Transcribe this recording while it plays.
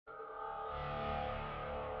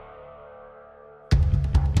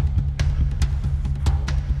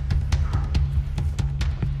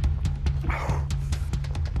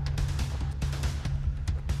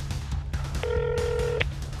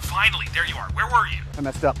Where were you? I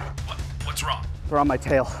messed up. What's wrong? They're on my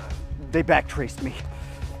tail. They backtraced me.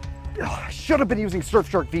 I should have been using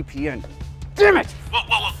Surfshark VPN. Damn it!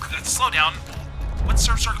 Whoa, slow down. What's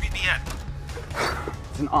Surfshark VPN?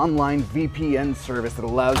 It's an online VPN service that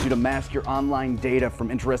allows you to mask your online data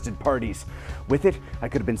from interested parties. With it, I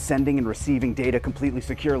could have been sending and receiving data completely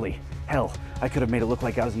securely. Hell, I could have made it look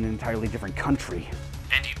like I was in an entirely different country.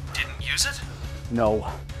 And you didn't use it? No.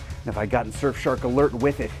 And if I'd gotten Surfshark Alert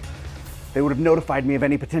with it, they would have notified me of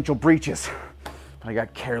any potential breaches. But I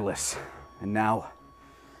got careless, and now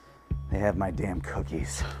they have my damn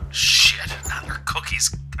cookies. Shit, not your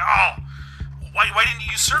cookies. Oh, why didn't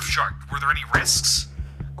you use Surfshark? Were there any risks?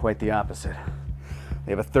 Quite the opposite.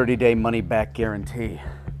 They have a 30-day money-back guarantee.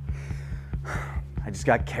 I just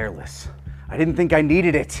got careless. I didn't think I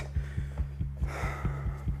needed it.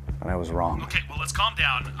 But I was wrong. Okay, well, let's calm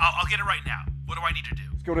down. I'll get it right now. What do I need to do?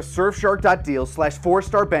 Go to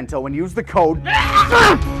surfshark.deal/4starbento and use the code. Use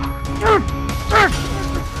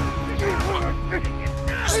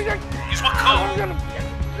what code?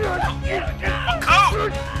 What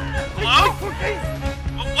code? Hello?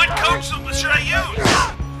 What code should I use?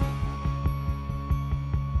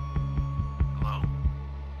 Hello?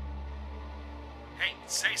 Hey,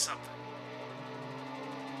 say something.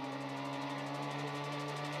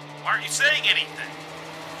 Why aren't you saying anything?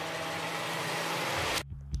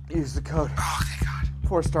 Use the code. Oh, thank God.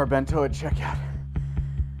 4-star bento at checkout.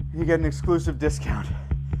 You get an exclusive discount.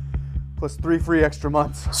 Plus 3 free extra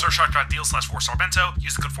months. Surfshark.deal/4starbento.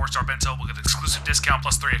 Use the code 4starbento. We'll get an exclusive discount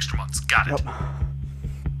plus 3 extra months. Got it.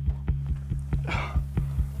 Yep.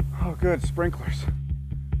 Oh, good. Sprinklers.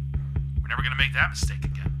 We're never going to make that mistake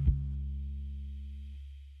again.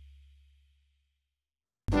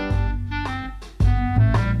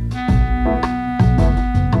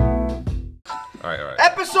 All right.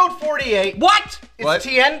 Episode 48. What? It's What?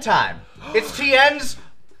 TN time. It's TN's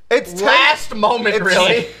It's last moment,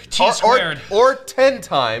 really. Or 10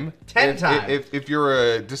 time. 10 time. If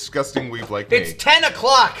you're a disgusting weeb like me. It's 10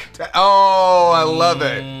 o'clock. Oh, I love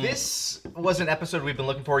it. This was an episode we've been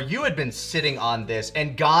looking for. You had been sitting on this,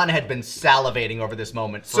 and Gon had been salivating over this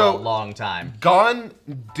moment for a long time. Gon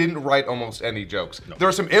didn't write almost any jokes. No. There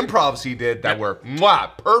were some improvs he did that were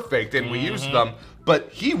perfect, and we used them.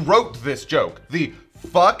 But he wrote this joke. The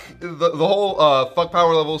fuck, the whole fuck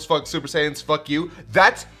power levels, fuck Super Saiyans, fuck you.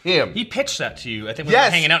 That's him. He pitched that to you. I think we were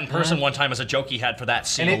hanging out in person one time as a joke he had for that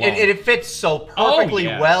scene And alone. it fits so perfectly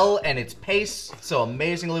well, and it's paced so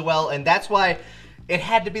amazingly well, and that's why it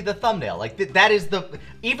had to be the thumbnail. Like, that is the...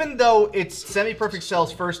 Even though it's Semi-Perfect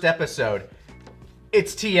Cell's first episode,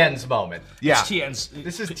 it's TN's moment. Yeah. It's TN's.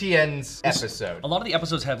 This is TN's episode. A lot of the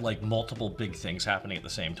episodes have like multiple big things happening at the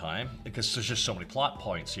same time because there's just so many plot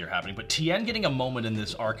points here happening. But TN getting a moment in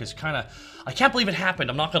this arc is kind of, I can't believe it happened.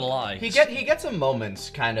 I'm not gonna lie. He gets a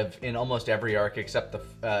moment kind of in almost every arc except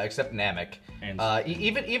Namek. And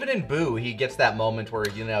even in Boo, he gets that moment where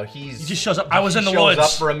he just shows up. I was in the woods.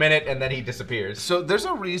 Shows up for a minute and then he disappears. So there's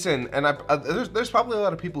a reason, and there's probably a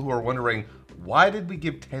lot of people who are wondering, why did we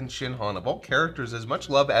give Ten Shinhan of all characters as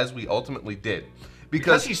much love as we ultimately did?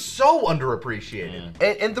 Because he's so underappreciated.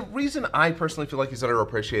 And the reason I personally feel like he's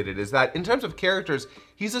underappreciated is that in terms of characters,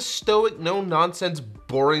 he's a stoic, no-nonsense,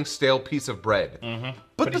 boring, stale piece of bread.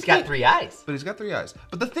 But he's got 3 eyes. But he's got 3 eyes.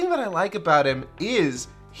 But the thing that I like about him is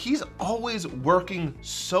he's always working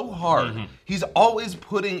so hard. He's always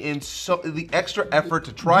putting in the extra effort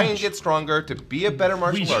to try and get stronger, to be a better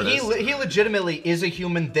martial artist. He legitimately is a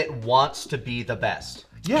human that wants to be the best.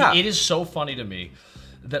 Yeah. It is so funny to me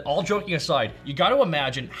that, all joking aside, you got to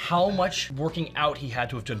imagine how much working out he had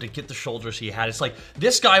to have done to get the shoulders he had. It's like,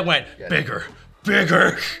 this guy went bigger.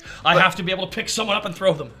 I have to be able to pick someone up and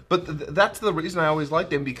throw them. But that's the reason I always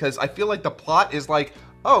liked him, because I feel like the plot is like,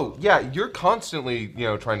 oh, yeah, you're constantly,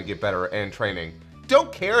 trying to get better and training.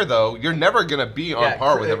 Don't care, though. You're never going to be on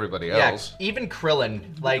par with everybody else. Even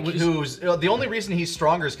Krillin, like, who's... the only reason he's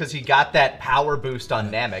stronger is because he got that power boost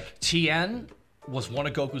on Namek. Tien was one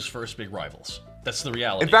of Goku's first big rivals. That's the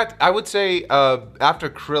reality. In fact, I would say after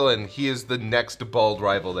Krillin, he is the next bald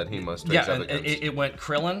rival that he must face up against. It went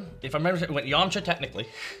Krillin. If I remember, it went Yamcha technically.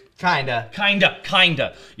 Kinda.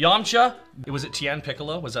 Yamcha. Was it Tien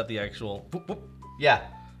Piccolo? Was that the actual? Whoop, whoop. Yeah.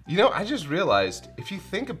 I just realized, if you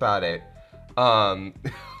think about it, oh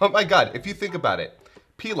my God, if you think about it,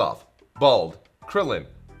 Pilaf, bald. Krillin,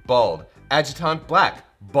 bald. Adjutant, black.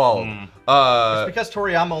 bald. It's because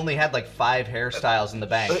Toriyama only had like 5 hairstyles in the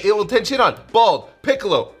bank. It will Tenshinhan, bald.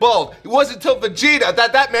 Piccolo, bald. It wasn't until Vegeta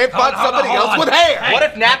that man fought somebody else with hair. Hey. What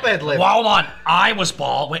if Nappa had lived? Well, hold on. I was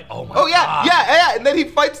bald. Wait, oh my Oh yeah, God. yeah, and then he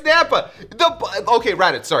fights Nappa. Okay,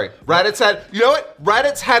 Raditz, sorry. Raditz had, you know what?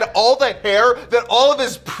 Raditz had all the hair that all of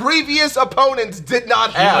his previous opponents did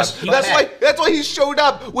not have. That's why he showed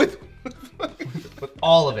up with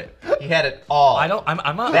all of it. He had it all.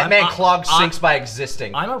 That man clogged sinks by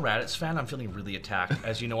existing. I'm a Raditz fan. I'm feeling really attacked.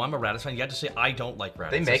 As you know, I'm a Raditz fan. You had to say I don't like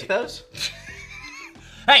Raditz. They make those?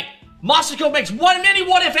 Hey, Masako makes many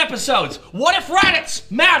What If episodes. What If Raditz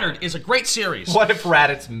Mattered is a great series. What if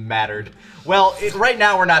Raditz mattered? Well, right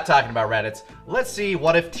now we're not talking about Raditz. Let's see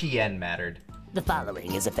what if TN mattered. The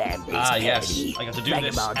following is a fan-based parody. Yes. I got to do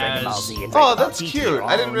this Dragon Ball Z, and Oh, Dragon Ball that's GT cute. are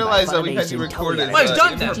I didn't owned realize by that we had to Funimation record it. Toei. Well, he's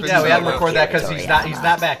done that. Yeah, we had to record that because he's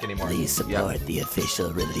not back anymore. Please support the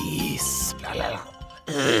official release.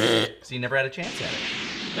 So you never had a chance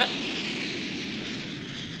at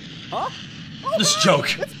it. This joke.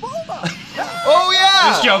 Oh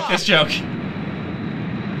yeah! This joke.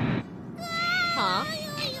 Huh?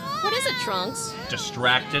 What is it, Trunks?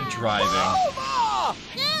 Distracted driving.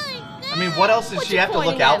 I mean, what else does she have to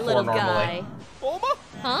look out for normally?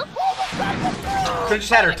 Huh? Could've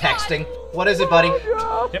just had her texting. What is it, buddy?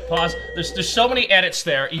 Hit pause. There's so many edits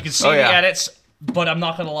there. You can see Oh, yeah. the edits, but I'm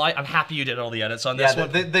not gonna lie. I'm happy you did all the edits on this Yeah,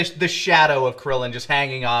 one. the shadow of Krillin just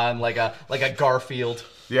hanging on like a Garfield.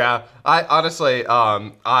 Yeah, I honestly,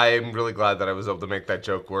 I'm really glad that I was able to make that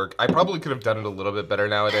joke work. I probably could have done it a little bit better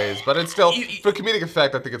nowadays, but it's still, for comedic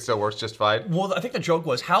effect, I think it still works just fine. Well, I think the joke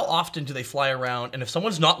was, how often do they fly around, and if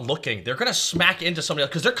someone's not looking, they're gonna smack into somebody else,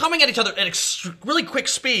 because they're coming at each other at really quick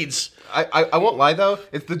speeds. I won't lie though,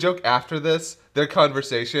 it's the joke after this, their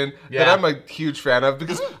conversation, that I'm a huge fan of,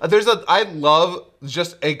 because I love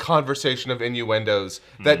just a conversation of innuendos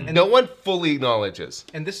that no one fully acknowledges.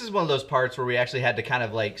 And this is one of those parts where we actually had to kind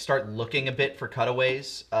of like start looking a bit for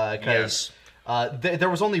cutaways, because there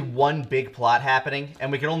was only one big plot happening,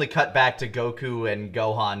 and we could only cut back to Goku and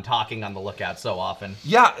Gohan talking on the lookout so often.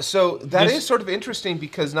 Yeah, so that is sort of interesting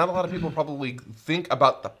because not a lot of people probably think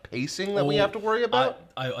about the pacing that we have to worry about.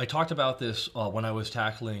 I talked about this when I was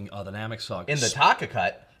tackling the Namek saga. In the Taka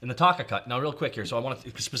cut. In the Taka cut. Now, real quick here, so I want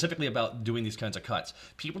to specifically about doing these kinds of cuts.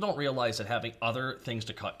 People don't realize that having other things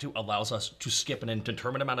to cut to allows us to skip an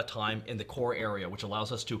indeterminate amount of time in the core area, which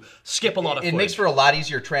allows us to skip a lot of footage. It makes for a lot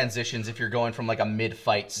easier transitions if you're going from like a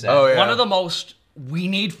mid-fight set. Oh, yeah. One of the most we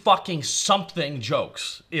need fucking something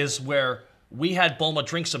jokes is where we had Bulma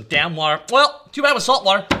drink some damn water. Well, too bad it was salt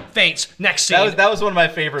water. Faints. Next scene. That was one of my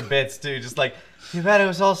favorite bits too. Just like, too bad it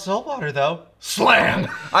was all salt water though. Slam!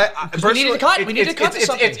 We needed to cut. We needed to cut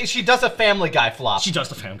something. She does a Family Guy flop. She does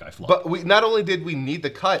the Family Guy flop. But not only did we need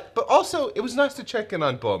the cut, but also it was nice to check in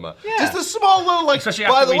on Bulma. Yeah. Just a small little, like, Especially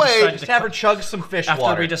by after the we way, decided Just have her chug some fish After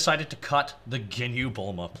water. we decided to cut the Ginyu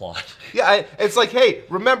Bulma plot. yeah, it's like, hey,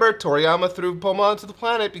 remember Toriyama threw Bulma onto the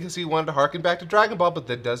planet because he wanted to harken back to Dragon Ball, but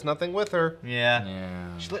then does nothing with her. Yeah.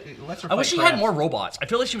 Let's her I wish fight she had crabs. more robots. I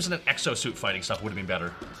feel like she was in an exosuit fighting stuff would have been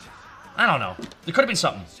better. I don't know. There could have been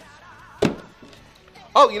something.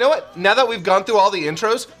 Oh, you know what? Now that we've gone through all the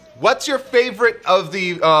intros, what's your favorite of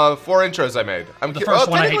the 4 intros I made? The first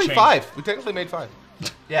one I hate technically change. 5. We technically made 5.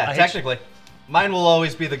 Yeah, technically. Mine will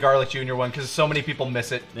always be the Garlic Jr. one because so many people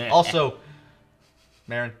miss it. Yeah. Also,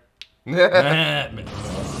 Marin. That's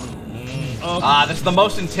the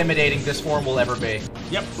most intimidating this form will ever be.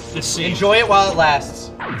 Yep, this scene. Enjoy it while it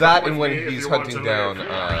lasts. That and when he's hunting down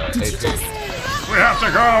AP. We have to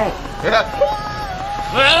go! Yeah.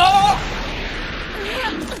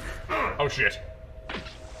 Oh shit.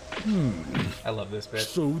 I love this bit.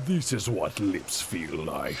 So this is what lips feel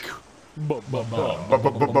like. Oh,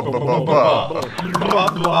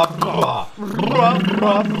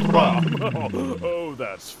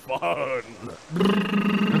 that's fun.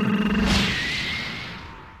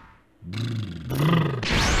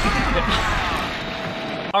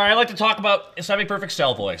 All right, I'd like to talk about Semi-Perfect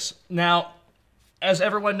Cell voice. Now, as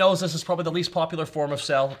everyone knows, this is probably the least popular form of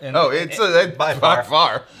Cell. It's by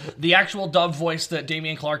far. The actual dub voice that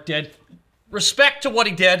Damian Clark did, respect to what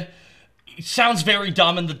he did. He sounds very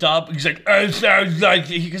dumb in the dub. He's like, it sounds like,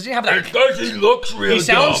 because you have that. He looks real He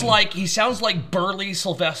sounds like Burly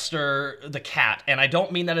Sylvester the cat, and I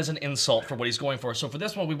don't mean that as an insult for what he's going for. So for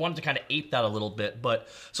this one, we wanted to kind of ape that a little bit, but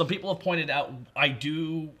some people have pointed out I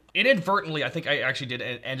do inadvertently. I think I actually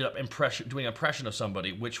ended up doing an impression of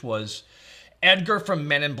somebody, which was Edgar from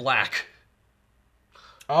Men in Black.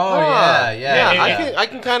 Oh, yeah. I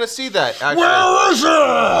can kind of see that, actually. Where is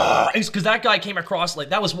it? Because that guy came across like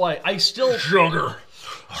that was why I still Sugar,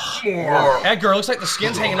 Edgar, looks like the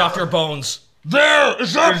skin's hanging off your bones. There!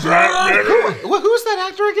 Is that better? Who's that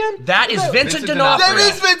actor again? That is Vincent D'Onofrio. That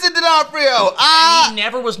is Vincent D'Onofrio! And he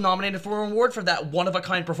never was nominated for an award for that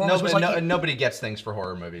one-of-a-kind performance. Nobody gets things for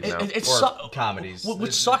horror movies. Or comedies.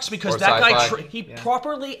 Which sucks because Or that guy, sci-fi. he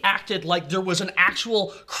properly acted like there was an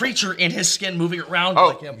actual creature in his skin moving around Oh,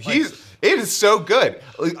 like him. it is so good.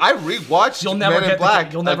 Like, I rewatched Men in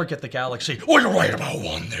Black. You'll never get the galaxy. Oh, you're right about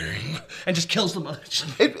one thing. And just kills them.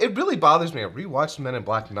 It really bothers me. I rewatched Men in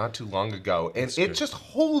Black not too long ago, and it just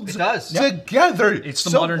holds does. together. It's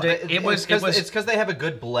the modern day. It's because they have a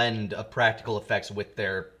good blend of practical effects with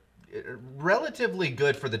their relatively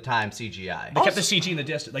good for the time CGI. They kept the CG in the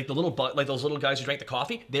distance, like those little guys who drank the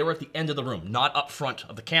coffee. They were at the end of the room, not up front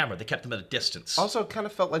of the camera. They kept them at a distance. Also, kind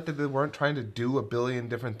of felt like that they weren't trying to do a billion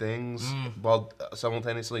different things while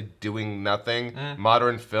simultaneously doing nothing.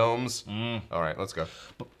 Modern films. All right, let's go.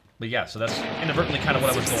 But yeah, so that's inadvertently kind of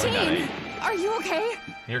what I was going at. Are you okay?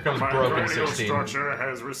 Here comes My Broken radio 16. structure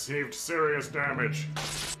has received serious damage.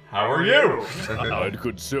 How are you? I'd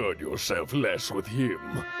concern yourself less with him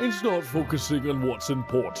and start focusing on what's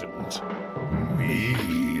important. Me.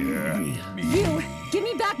 You! Give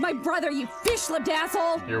me back my brother, you fish-lipped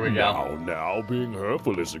asshole! Here we go. Now, being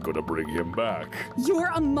hurtful isn't gonna bring him back.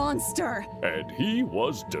 You're a monster! And he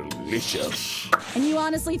was delicious. And you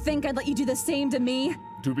honestly think I'd let you do the same to me?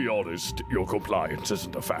 To be honest, your compliance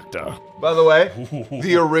isn't a factor. By the way,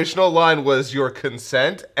 the original line was your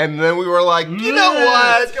consent, and then we were like, you know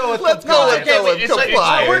what? Let's go with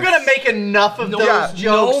compliance. We're gonna make enough of those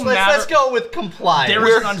jokes. Let's go with compliance. There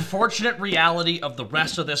is an unfortunate reality of the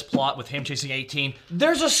rest of this plot with him chasing 18.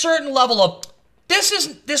 There's a certain level of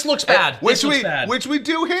this looks bad. Which we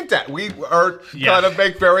do hint at. We are kind of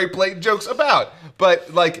make very blatant jokes about.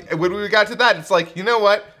 But like when we got to that, it's like, you know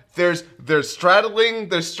what? There's straddling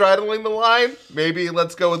the line. Maybe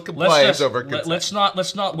let's go with compliance over consent. Let's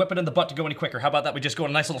not whip it in the butt to go any quicker. How about that? We just go on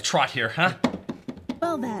a nice little trot here, huh?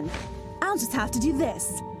 Well then, I'll just have to do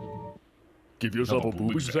this. Give yourself a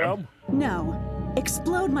boob exam? No.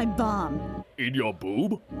 Explode my bomb. In your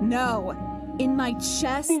boob? No. In my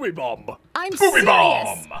chest. Booby bomb. I'm Booby serious.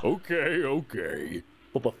 bomb. Okay.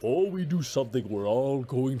 But before we do something we're all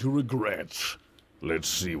going to regret, let's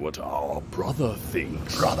see what our brother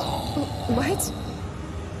thinks. What?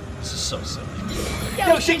 This is so silly.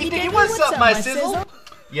 Yo, Shaky Dicky, what's up, my sizzle?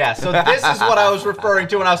 Yeah, so this is what I was referring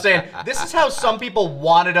to when I was saying, this is how some people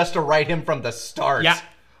wanted us to write him from the start. Yeah.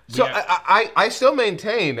 So I still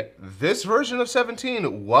maintain this version of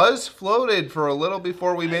 17 was floated for a little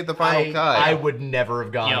before we made the final cut. I would never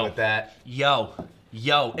have gone with that. Yo,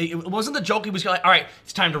 it wasn't the joke. He was like, all right,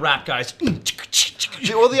 it's time to rap, guys.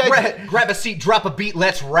 Well, grab a seat, drop a beat,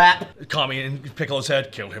 let's rap. Kami and Piccolo's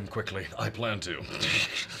head, kill him quickly. I plan to.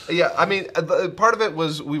 Yeah, I mean, part of it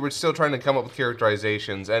was we were still trying to come up with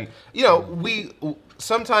characterizations, and you know,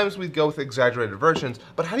 sometimes we'd go with exaggerated versions,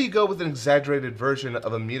 but how do you go with an exaggerated version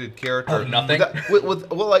of a muted character? Nothing.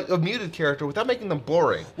 Like a muted character without making them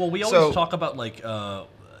boring. Well, we always talk about like the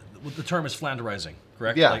term is flanderizing,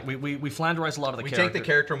 correct? Yeah. Like we flanderize a lot of the character. We take the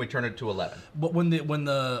character and we turn it to 11. But when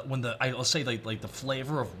I'll say like the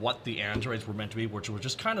flavor of what the androids were meant to be, which were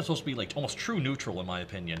just kind of supposed to be like almost true neutral in my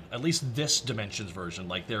opinion. At least this dimensions version,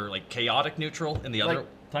 like they're like chaotic neutral in the other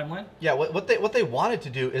timeline. Yeah, what they wanted to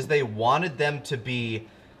do is they wanted them to be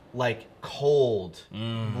like cold,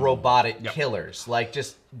 robotic killers. Like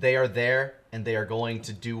just they are there and they are going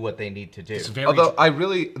to do what they need to do. Although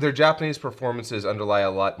their Japanese performances underlie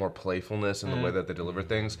a lot more playfulness in the way that they deliver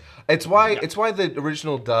things. It's why the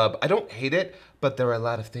original dub, I don't hate it, but there are a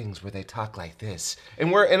lot of things where they talk like this,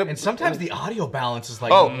 and sometimes the audio balance is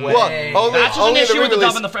like that's an issue with the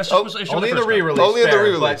dub in the first only in the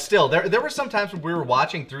re-release. But still, there were some times when we were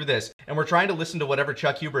watching through this and we're trying to listen to whatever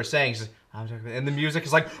Chuck Huber is saying, and the music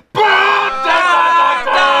is like.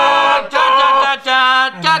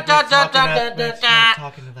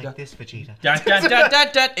 Talking like this, Vegeta.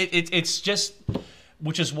 It's just,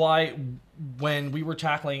 which is why when we were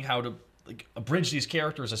tackling how to abridge these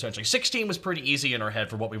characters, essentially, 16 was pretty easy in our head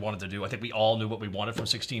for what we wanted to do. I think we all knew what we wanted from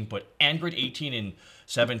 16, but Android 18 and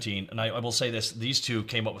 17, and I will say this, these two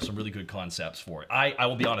came up with some really good concepts for it. I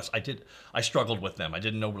will be honest, I struggled with them. I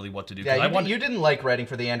didn't know really what to do. Yeah, you didn't like writing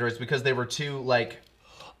for the androids because they were too like.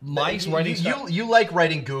 You like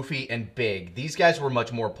writing goofy and big. These guys were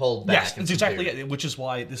much more pulled back. Yes, that's exactly it. Which is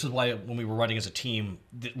why when we were writing as a team,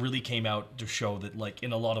 it really came out to show that like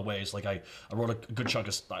in a lot of ways, like I wrote a good chunk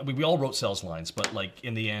of. We all wrote Cell's lines, but like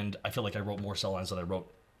in the end, I feel like I wrote more Cell lines than I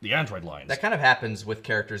wrote the Android lines. That kind of happens with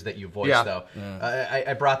characters that you voice, though. Yeah.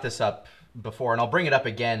 I brought this up before, and I'll bring it up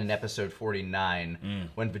again in episode 49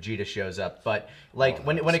 when Vegeta shows up. But like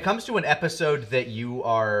when it comes to an episode that you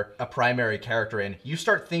are a primary character in, you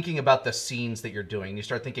start thinking about the scenes that you're doing. You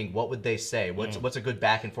start thinking, what would they say? What's a good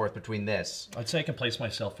back and forth between this? I'd say I can place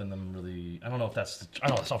myself in them really. I don't know if that's. I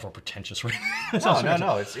don't know. It's not for pretentious, right?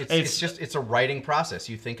 No. It's a writing process.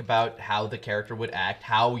 You think about how the character would act,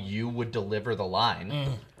 how you would deliver the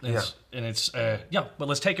line. But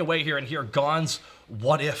let's take away here and hear Gon's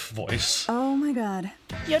what if voice. Oh my god.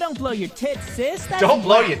 You don't blow your tits, sis. Don't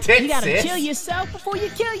blow your tits, sis. You gotta kill yourself before you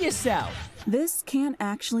kill yourself. This can't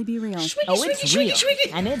actually be real. Oh, it's real,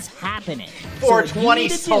 and it's happening. 420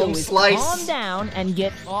 home slice. Calm down and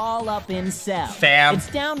get all up in self. Fam.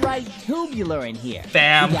 It's downright tubular in here.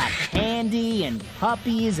 Fam. We got candy and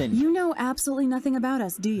puppies and... You know absolutely nothing about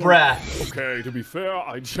us, do you? Bruh. Okay, to be fair,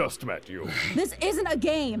 I just met you. This isn't a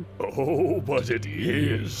game. Oh, but it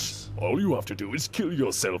is. All you have to do is kill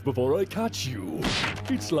yourself before I catch you.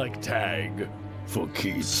 It's like tag. For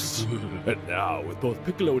keeps. And now, with both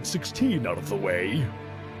Piccolo and 16 out of the way,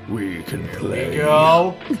 we can play. Here we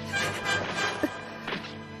go.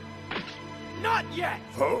 Not yet!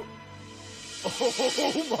 Huh?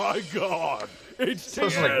 Oh my god! It's I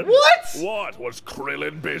was Tien! like, what? What? Was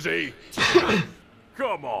Krillin busy?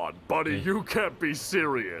 Come on, buddy, you can't be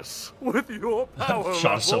serious. With your power level,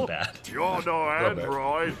 Sean's so bad. You're no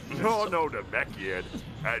android, you're no Namekian,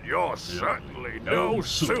 and you're certainly no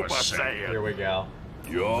Super Saiyan. Here we go.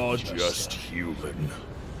 You're just human.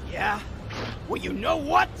 Yeah? Well, you know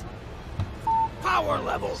what? Power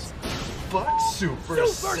levels. Fuck Super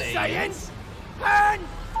Saiyans. And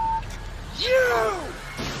you!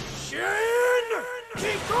 Shin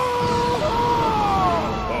Ki-ko!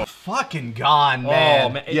 Fucking gone, man. Oh,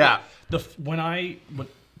 man. Yeah.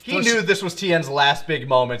 He knew this was Tien's last big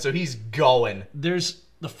moment, so he's going. There's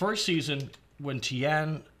the first season when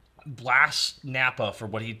Tien blasts Nappa for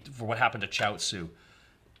what happened to Chaozu.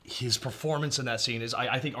 His performance in that scene is,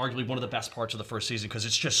 I think, arguably one of the best parts of the first season because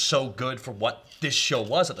it's just so good for what this show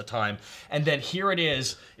was at the time. And then here it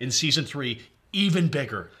is in season 3, even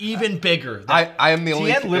bigger, even bigger. I am the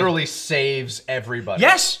only... Tien literally saves everybody.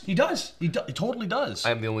 Yes, he does. He totally does.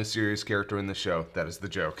 I am the only serious character in the show. That is the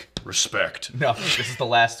joke. Respect. No, this is the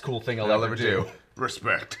last cool thing I'll ever do.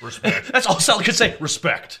 Respect. That's all Sal could say.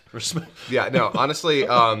 Respect. Yeah, no, honestly,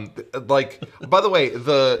 like, by the way,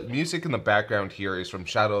 the music in the background here is from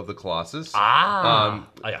Shadow of the Colossus.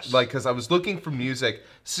 Yes. Like, because I was looking for music.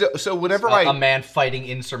 So whenever A man fighting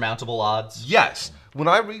insurmountable odds. Yes. When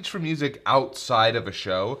I reach for music outside of a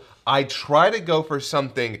show, I try to go for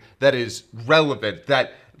something that is relevant,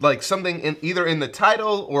 that like something either in the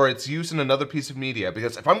title or it's used in another piece of media.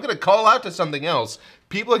 Because if I'm going to call out to something else,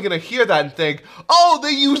 people are going to hear that and think, oh,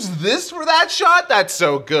 they used this for that shot? That's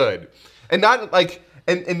so good. And not like,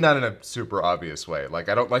 and not in a super obvious way. Like,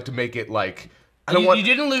 I don't like to make it like, I don't want...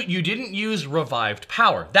 You didn't use revived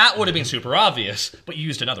power. That would have been super obvious, but you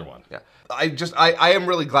used another one. Yeah. I am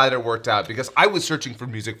really glad it worked out because I was searching for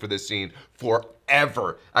music for this scene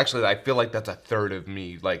forever. Actually, I feel like that's a third of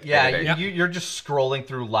me. Like, you're just scrolling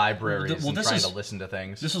through libraries and trying to listen to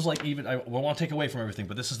things. This is like I won't take away from everything,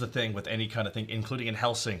 but this is the thing with any kind of thing, including in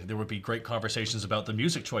Hellsing, there would be great conversations about the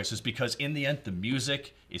music choices because in the end, the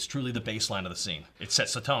music is truly the baseline of the scene. It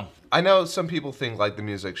sets the tone. I know some people think like the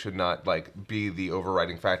music should not like be the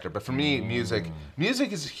overriding factor, but for me, music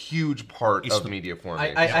is a huge part of media for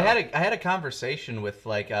me. I had a conversation with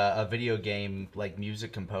like a video game like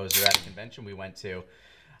music composer at a convention we went to,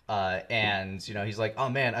 and you know he's like, oh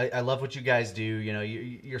man, I love what you guys do. You know,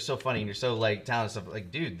 you're so funny and you're so like talented stuff.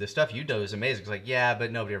 Like, dude, the stuff you do is amazing. He's like, yeah,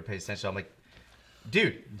 but nobody ever pays attention. I'm like,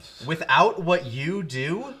 dude, without what you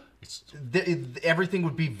do, everything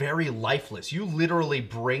would be very lifeless. You literally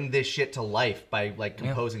bring this shit to life by like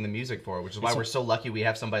composing the music for it, which is why we're so lucky we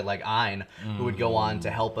have somebody like Ein who would go on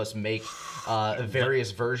to help us make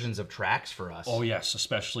various versions of tracks for us. Oh yes,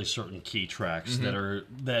 especially certain key tracks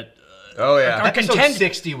Oh yeah, episode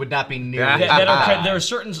 60 would not be near. There are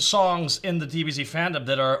certain songs in the DBZ fandom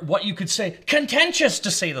that are what you could say contentious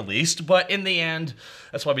to say the least, but in the end,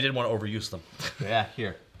 that's why we didn't want to overuse them. Yeah,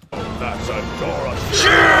 here. That's a Dora.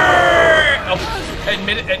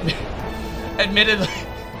 Admittedly.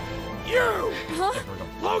 You!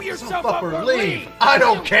 Blow yourself up or leave. I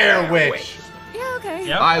don't care which. Yeah, okay.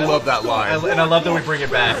 Yep. I love that line. And I love that we bring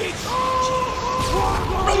it back.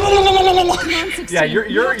 Yeah,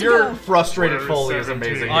 your frustrated Foley is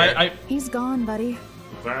amazing. He's gone, buddy.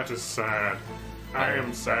 That is sad. I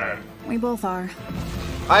am sad. We both are.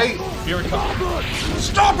 Here it comes.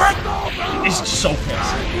 Stop it! It's so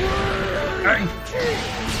pissed.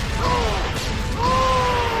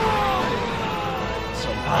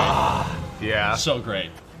 yeah. So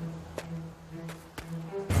great.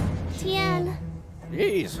 Tien.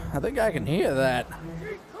 Jeez, I think I can hear that.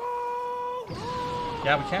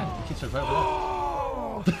 Yeah, we can. We can survive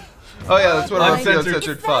that. Oh yeah, that's one of our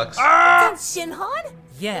uncensored fucks. That's Shinhan?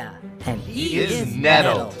 Yeah, and He is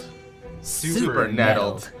nettled. Super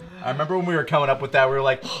nettled. I remember when we were coming up with that, we were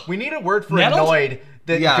like, we need a word for Nettled? annoyed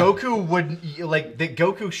that Goku wouldn't, like, that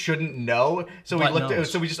Goku shouldn't know. So we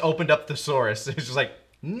so we just opened up thesaurus. It was just like,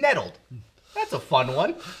 nettled. That's a fun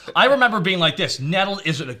one. I remember being like this, nettled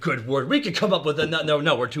isn't a good word. We could come up with a,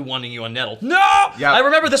 no, we're too wanting you on nettled. No! Yeah. I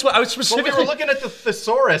remember this one, I was specifically... When we were looking at the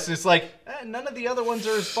thesaurus, it's like, none of the other ones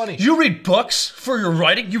are as funny. You read books for your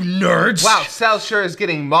writing, you nerds? Wow, Sal sure is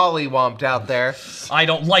getting mollywomped out there. I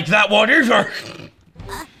don't like that one either.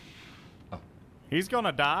 He's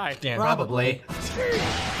gonna die. Damn. Probably.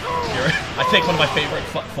 I think one of my favorite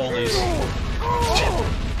Foley's.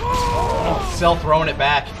 Cell throwing it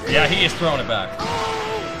back. Yeah, he is throwing it back.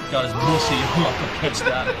 Got his pussy up against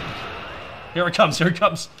that. Here it comes, here it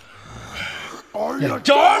comes. Are you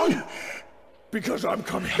done? Because I'm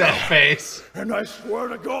coming That out. face. And I swear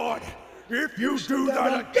to God, if you do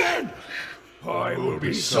that again, I will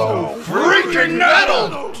be so freaking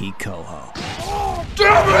nettled! Ki-ko-go.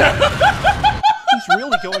 Damn it! He's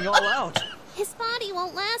really going all out. His body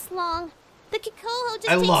won't last long. The Ki-ko-go just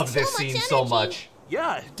I takes love so this much scene energy. so much.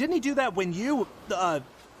 Yeah, didn't he do that when you, Died.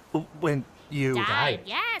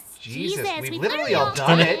 Yes. Jesus, we've we've literally all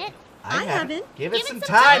done it. I haven't. Give it some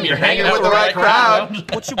time. You're hanging with the right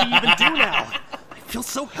crowd. What should we even do now? I feel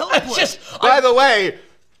so helpless. By the way,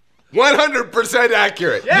 100%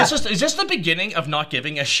 accurate. Yeah. Is this the beginning of not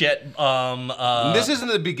giving a shit? This isn't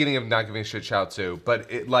the beginning of not giving a shit Chaozu, but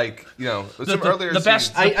it, like, you know, some earlier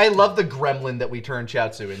best. I love the gremlin that we turned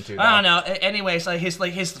Chaozu into. I don't know. Anyways, his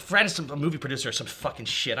friend is a movie producer or some fucking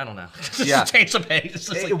shit. I don't know. Yeah.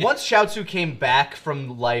 Once Chaozu came back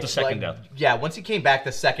from life, The second death. Yeah, once he came back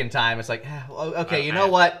the second time, it's like, okay, you know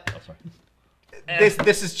what?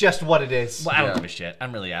 This is just what it is. Well, I don't give a shit.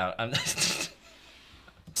 I'm really out.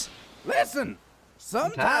 Listen,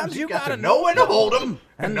 sometimes you gotta know when to hold 'em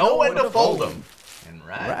and know when to fold 'em. And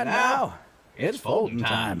right now, it's folding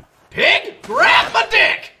time. Pig, grab my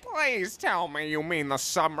dick! Please tell me you mean the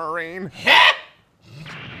submarine.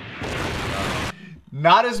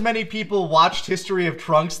 Not as many people watched History of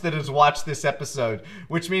Trunks that has watched this episode,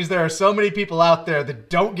 which means there are so many people out there that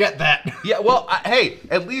don't get that. Yeah, well, hey,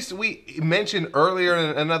 at least we mentioned earlier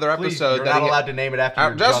in another episode you're that not allowed to name it after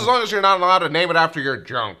your just junk. as long as you're not allowed to name it after your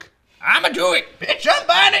junk. I'ma do it. Bitch, I'm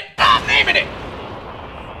buying it. I'm naming it.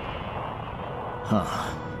 Huh.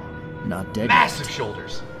 Not dead Massive yet.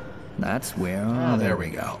 shoulders. That's where... Oh, there we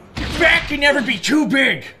go. Your back can never be too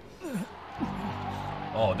big.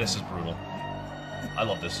 Oh, this is brutal. I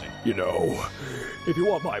love this scene. You know, if you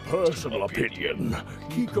want my personal opinion,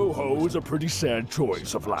 Ki-ko-go is a pretty sad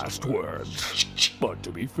choice of last words. But to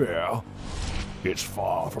be fair, it's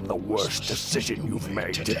far from the worst decision you've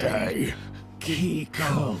made today.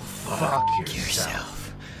 Ki-ko, fuck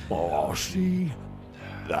yourself. Oh, see?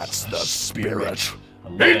 That's the spirit.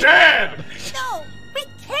 Be dead! No, we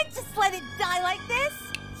can't just let it die like this.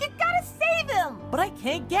 You gotta save him. But I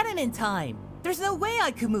can't get him in time. There's no way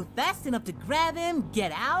I could move fast enough to grab him,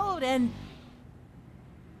 get out, and...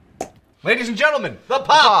 Ladies and gentlemen, the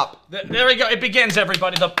pop! There we go. It begins,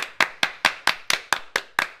 everybody.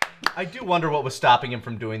 I do wonder what was stopping him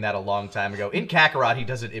from doing that a long time ago. In Kakarot, he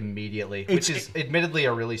does it immediately, which is admittedly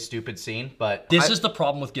a really stupid scene, but... This is the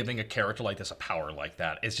problem with giving a character like this a power like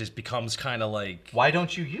that. It just becomes kind of like... Why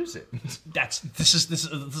don't you use it?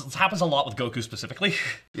 This happens a lot with Goku specifically.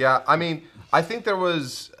 Yeah, I mean, I think there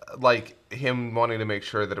was, like, him wanting to make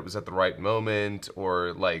sure that it was at the right moment,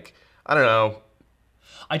 or, like, I don't know.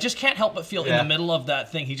 I just can't help but feel in the middle of that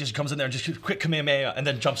thing, he just comes in there and just quick Kamehameha and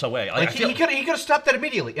then jumps away. Like, he could have stopped that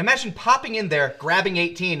immediately. Imagine popping in there, grabbing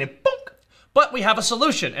 18, and bonk! But we have a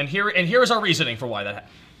solution, and here is our reasoning for why that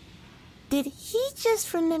happened. Did he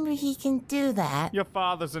just remember he can do that? Your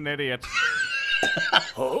father's an idiot.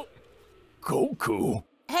 Huh? Goku?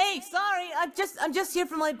 Hey, sorry, I'm just here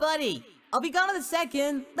for my buddy. I'll be gone in a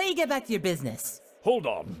second. Let you get back to your business. Hold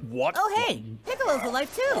on, what? Oh, hey, Piccolo's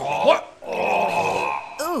alive too. What?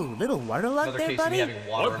 Ooh, little waterlock there, buddy. Having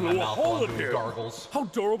water in my mouth while I'm doing gargles. How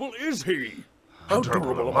durable is he? How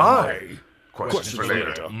durable am I? Question for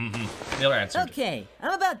later. They'll answer. Okay,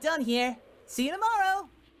 I'm about done here. See you tomorrow.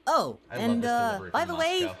 Oh, and by the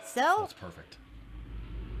way, Cell. That's perfect.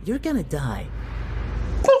 You're gonna die.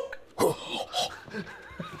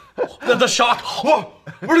 The shock. Whoa!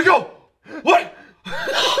 Where'd it go? What?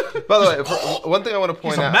 By the way, one thing I want to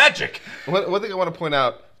point out. Magic. One thing I want to point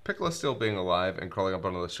out. Piccolo still being alive and crawling up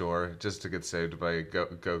onto the shore just to get saved by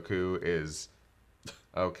Goku is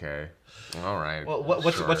okay. All right. Well,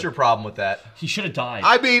 what's your problem with that? He should have died.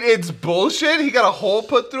 I mean, it's bullshit. He got a hole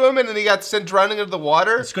put through him, and then he got sent drowning into the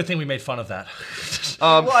water. It's a good thing we made fun of that.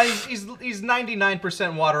 Well, he's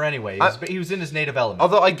 99% water anyway. He was in his native element.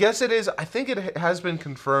 Although I guess it is. I think it has been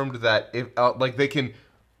confirmed that if like they can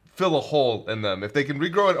fill a hole in them. If they can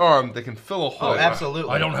regrow an arm, they can fill a hole. Oh,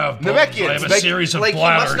 absolutely. I don't have bones. Namekians, I have a series of like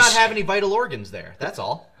bladders. he must not have any vital organs there. That's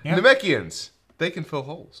all. Yeah. Namekians, they can fill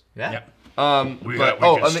holes. Yeah. We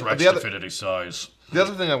can stretch the affinity size. The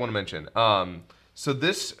other thing I want to mention. So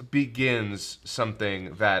this begins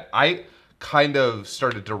something that I kind of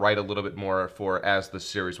started to write a little bit more for as the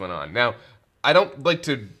series went on. Now, I don't like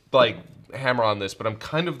to hammer on this, but I'm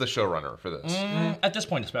kind of the showrunner for this. At this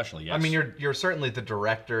point, especially, yes. I mean, you're certainly the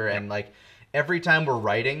director, and like every time we're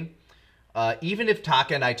writing, even if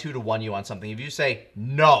Taka and I 2-to-1 you on something, if you say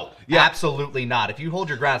no, absolutely not. If you hold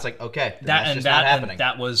your ground, it's like okay, that's just not happening.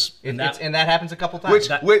 And that happens a couple times.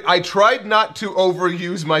 Wait, I tried not to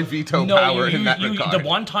overuse my veto power in that regard. The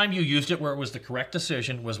one time you used it where it was the correct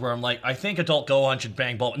decision was where I'm like, I think adult Gohan should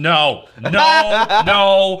bang ball. No.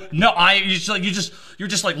 You're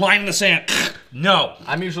just like lying in the sand. No.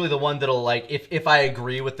 I'm usually the one that'll like if I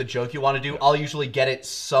agree with the joke you want to do, I'll usually get it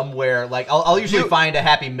somewhere. Like I'll usually find a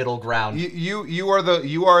happy middle ground. You are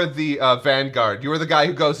the vanguard. You are the guy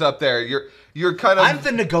who goes up there. You're kind of. I'm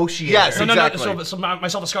the negotiator. Yes, exactly. So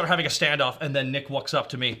myself and Scott are having a standoff, and then Nick walks up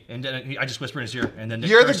to me, and then I just whisper in his ear, and then Nick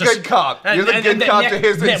you're the good cop. You're the good cop to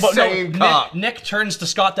his insane cop. Nick turns to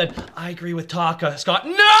Scott. Then I agree with Taka. Scott,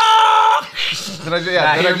 no. Then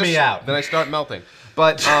Then I start melting.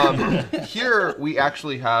 But here we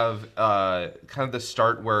actually have kind of the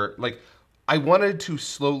start where like I wanted to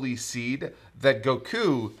slowly seed that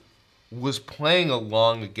Goku was playing a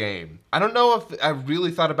long game. I don't know if I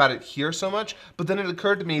really thought about it here so much, but then it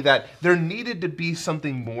occurred to me that there needed to be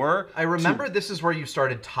something more. I remember this is where you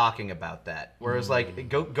started talking about that. Whereas like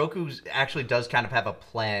Goku actually does kind of have a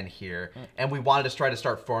plan here, and we wanted to try to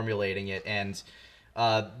start formulating it, and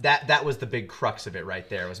that was the big crux of it right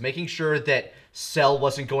there, was making sure that Cell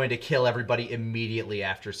wasn't going to kill everybody immediately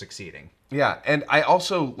after succeeding. Yeah, and I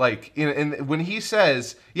also like when he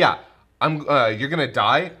says, yeah, you're gonna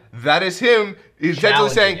die. That is him essentially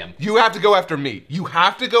saying, you have to go after me. You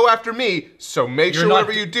have to go after me. So make sure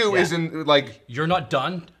whatever you do isn't like you're not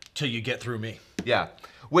done till you get through me. Yeah,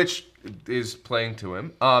 which is playing to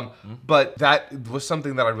him. But that was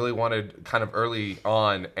something that I really wanted kind of early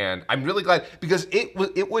on, and I'm really glad because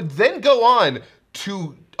it would then go on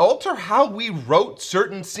to alter how we wrote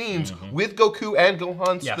certain scenes with Goku and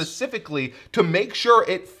Gohan specifically to make sure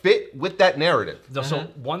it fit with that narrative. So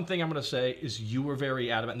one thing I'm going to say is you were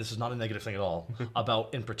very adamant, and this is not a negative thing at all,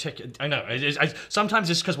 about in particular, I know, sometimes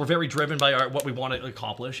it's because we're very driven by what we want to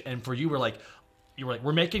accomplish, and for you, you were like,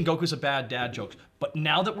 we're making Goku's a bad dad jokes, but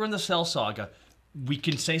now that we're in the Cell Saga, we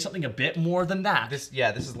can say something a bit more than that. This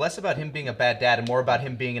is less about him being a bad dad and more about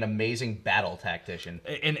him being an amazing battle tactician.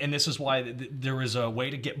 And this is why there is a way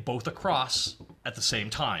to get both across at the same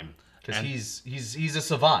time. Because he's a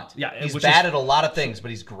savant. Yeah, he's bad at a lot of things,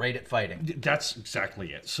 but he's great at fighting. That's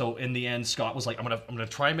exactly it. So in the end, Scott was like, I'm gonna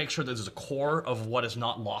try and make sure that there's a core of what is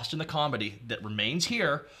not lost in the comedy that remains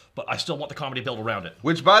here, but I still want the comedy built around it.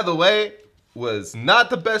 Which, by the way, was not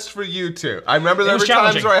the best for you two. I remember there were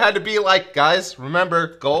times where I had to be like, guys,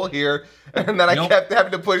 remember, goal here, and then I kept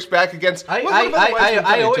having to push back against. I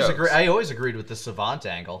always agreed with the savant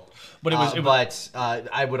angle, but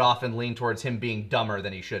I would often lean towards him being dumber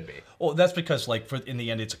than he should be. Well, that's because like in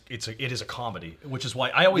the end, it is a comedy, which is why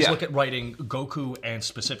I always look at writing Goku and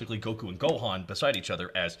specifically Goku and Gohan beside each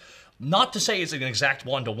other as not to say it's an exact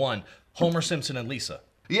 1-to-1 Homer Simpson and Lisa.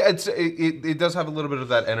 Yeah, it does have a little bit of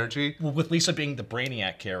that energy. Well, with Lisa being the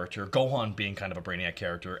Brainiac character, Gohan being kind of a Brainiac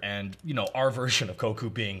character, and, you know, our version of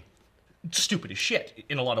Goku being stupid as shit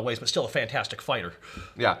in a lot of ways, but still a fantastic fighter.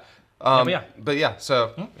 Yeah. But yeah,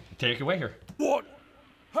 so... Take it away here. What?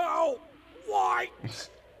 How? Why?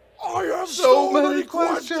 I have so many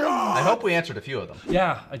questions! I hope we answered a few of them.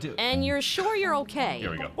 Yeah, I do. And you're sure you're okay?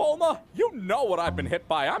 Here we go. Bulma, you know what I've been hit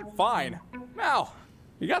by. I'm fine. Now...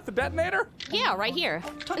 You got the detonator? Yeah, right here.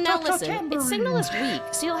 Now listen, its signal is weak,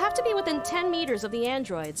 so you'll have to be within 10 meters of the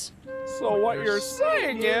androids. So what you're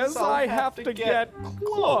saying is I have to get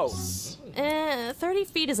close. 30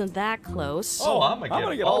 feet isn't that close. Oh, I'm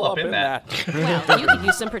gonna get all up in that. Well, you could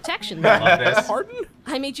use some protection then. Pardon?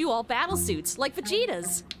 I made you all battle suits, like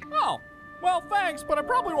Vegeta's. Oh, well thanks, but I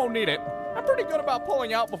probably won't need it. I'm pretty good about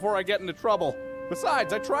pulling out before I get into trouble.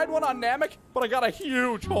 Besides, I tried one on Namek, but I got a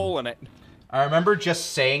huge hole in it. I remember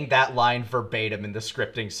just saying that line verbatim in the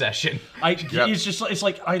scripting session. He's just, it's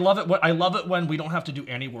like, I love it when we don't have to do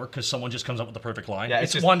any work because someone just comes up with the perfect line. Yeah,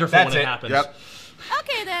 it's just, wonderful when it happens. Yep.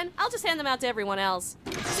 Okay then, I'll just hand them out to everyone else.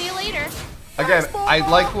 See you later. Again,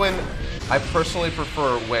 I personally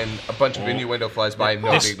prefer when a bunch of innuendo flies by and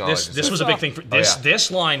nobody acknowledges it. This was a big thing for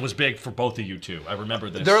this line was big for both of you two. I remember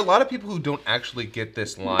this. There are a lot of people who don't actually get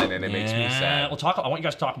this line, and it makes me sad. Well, I want you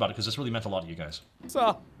guys to talk about it because this really meant a lot to you guys.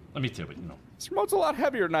 So, me too, but you know. This remote's a lot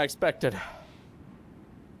heavier than I expected.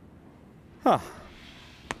 Huh.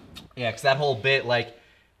 Yeah, because that whole bit, like,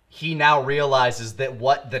 he now realizes that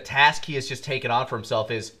what the task he has just taken on for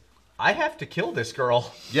himself is, I have to kill this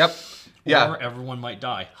girl. Yep. Yeah. Or everyone might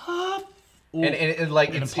die. And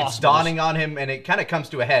like, it's dawning on him, and it kind of comes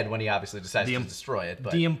to a head when he obviously decides to destroy it.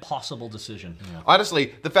 But. The impossible decision. Yeah.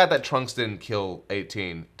 Honestly, the fact that Trunks didn't kill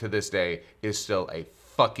 18 to this day is still a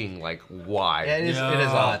fucking, like, why? Yeah, it is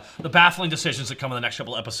odd. The baffling decisions that come in the next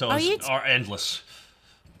couple episodes are endless.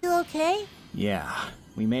 You okay? Yeah,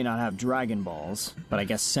 we may not have Dragon Balls, but I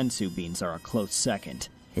guess sensu beans are a close second.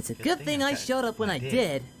 It's a good thing I showed up when I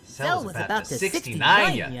did. Cell was about to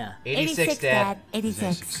 69 ya. ya. 86, Dad.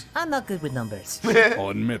 86. I'm not good with numbers. I'll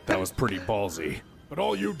admit that was pretty ballsy. But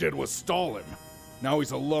all you did was stall him. Now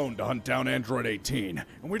he's alone to hunt down Android 18,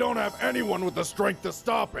 and we don't have anyone with the strength to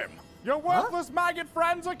stop him. Your worthless maggot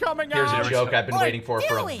friends are coming out! Here's a joke I've been waiting for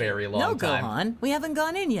a very long time. No, Gohan. We haven't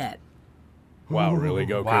gone in yet. Wow, really,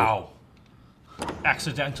 Goku? Wow.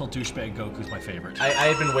 Accidental douchebag Goku's my favorite. I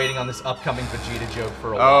have been waiting on this upcoming Vegeta joke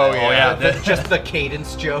for a while. Oh, yeah. Just the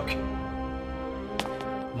cadence joke.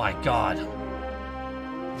 My God.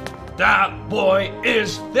 That boy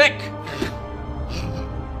is thick!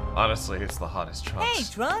 Honestly, it's the hottest Trunks. Hey,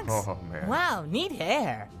 Trunks. Oh, man. Wow, neat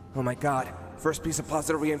hair. Oh my God. First piece of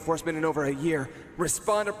positive reinforcement in over a year.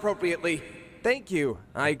 Respond appropriately. Thank you.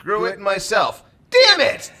 I Grew it myself. Damn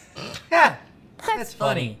it! That's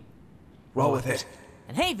funny. Roll with it.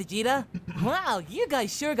 And hey, Vegeta. Wow, you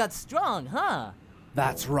guys sure got strong, huh?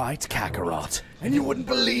 That's right, Kakarot. And you wouldn't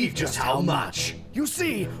believe just how much. You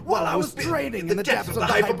see, while I was training in the depths of the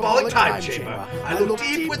hyperbolic time chamber, I looked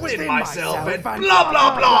deep within myself and blah,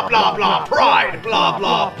 blah, blah, blah, blah, pride, blah,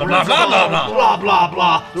 blah, blah, blah, blah, blah, blah, blah,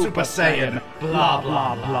 blah, Super Saiyan, blah,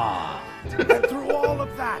 blah, blah. And through all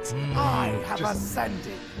of that, I have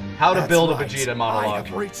ascended. How to build a right. Vegeta monologue. I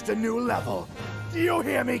have reached a new level. Do you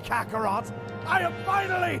hear me, Kakarot? I am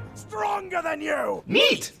finally stronger than you!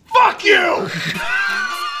 Neat! Fuck you!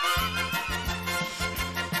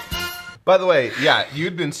 By the way, yeah,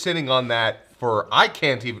 you'd been sitting on that for I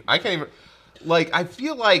can't even like I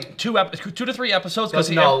feel like 2 to 3 episodes because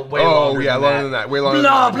way longer than that. Way longer.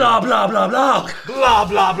 Blah blah blah blah blah. Blah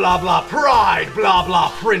blah blah blah. Pride. Blah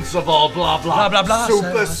blah. Principle. Blah blah. Blah blah blah.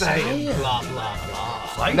 Super Saiyan. Blah blah blah.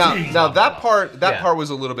 Now that part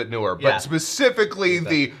was a little bit newer, but specifically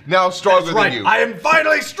the now stronger than you. I am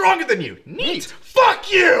finally stronger than you. Neat.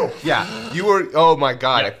 Fuck you. Yeah, you were. Oh my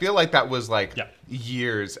God, I feel like that was like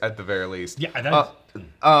years at the very least. Yeah.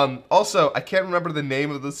 Also, I can't remember the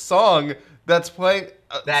name of the song that's playing.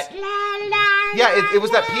 That. Yeah, it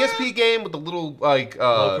was that PSP game with the little like.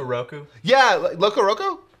 Loco Roku. Yeah, Loco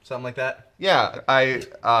Roco. Something like that. Yeah, I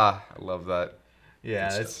love that.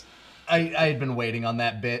 Yeah, it's. I had been waiting on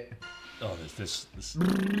that bit. Oh, this.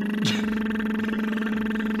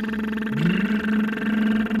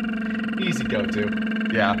 Easy go-to.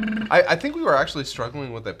 Yeah, I think we were actually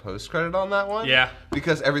struggling with a post-credit on that one. Yeah.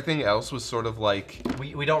 Because everything else was sort of like...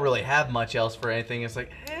 We don't really have much else for anything. It's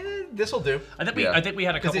like, this'll do. I think we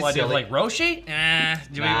had a couple ideas like Roshi.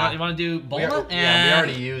 Do you want to do Bulma? We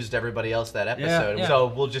already used everybody else that episode, so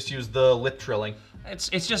we'll just use the lip trilling.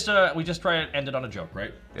 It's just we just try and end it on a joke,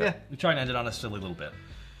 right? Yeah. We try and end it on a silly little bit.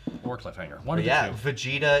 Or cliffhanger. One of the two.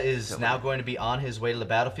 Vegeta is now going to be on his way to the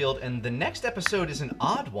battlefield, and the next episode is an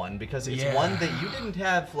odd one because it's one that you didn't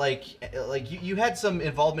have like you had some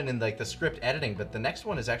involvement in like the script editing, but the next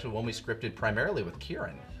one is actually one we scripted primarily with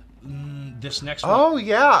Kieran. This next one. Oh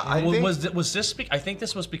yeah, I think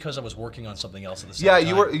this was because I was working on something else at the same time.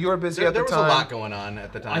 Yeah, you were busy at the time. There was a lot going on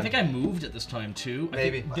at the time. I think I moved at this time too.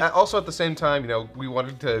 Maybe. Also at the same time, we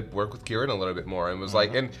wanted to work with Kieran a little bit more, and was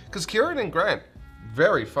like, and because Kieran and Grant,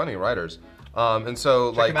 very funny writers, and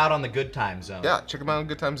so check them out on the Good Time Zone. Yeah, check them out on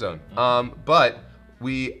Good Time Zone. But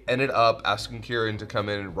we ended up asking Kieran to come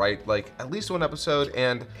in and write like at least one episode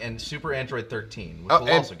and Super Android 13, which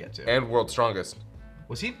we'll also get to, and World's Strongest.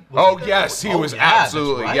 Was he? Yes, he was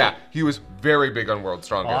absolutely. Right. Yeah, he was very big on World's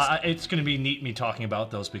Strongest. It's going to be neat me talking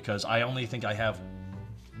about those because I only think I have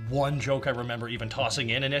one joke I remember even tossing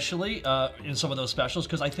in initially in some of those specials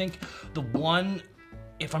because I think the one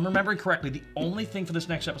if I'm remembering correctly, the only thing for this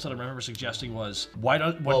next episode I remember suggesting was why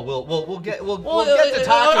don't we'll get to talking about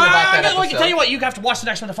that episode. Tell you what, you have to watch the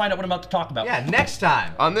next one to find out what I'm about to talk about. Yeah, next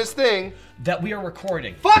time on this thing that we are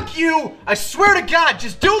recording. Fuck you! I swear to God,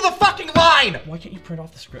 just do the fucking line. Why can't you print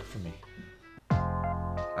off the script for me?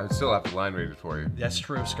 I would still have the line rated for you. That's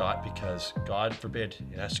true, Scott, because God forbid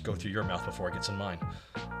it has to go through your mouth before it gets in mine.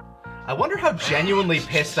 I wonder how genuinely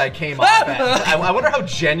pissed I came off at. I wonder how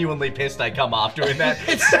genuinely pissed I come off doing that.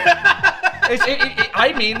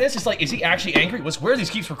 I mean this. It's like, is he actually angry? Where's he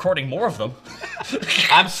keeps recording more of them?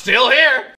 I'm still here.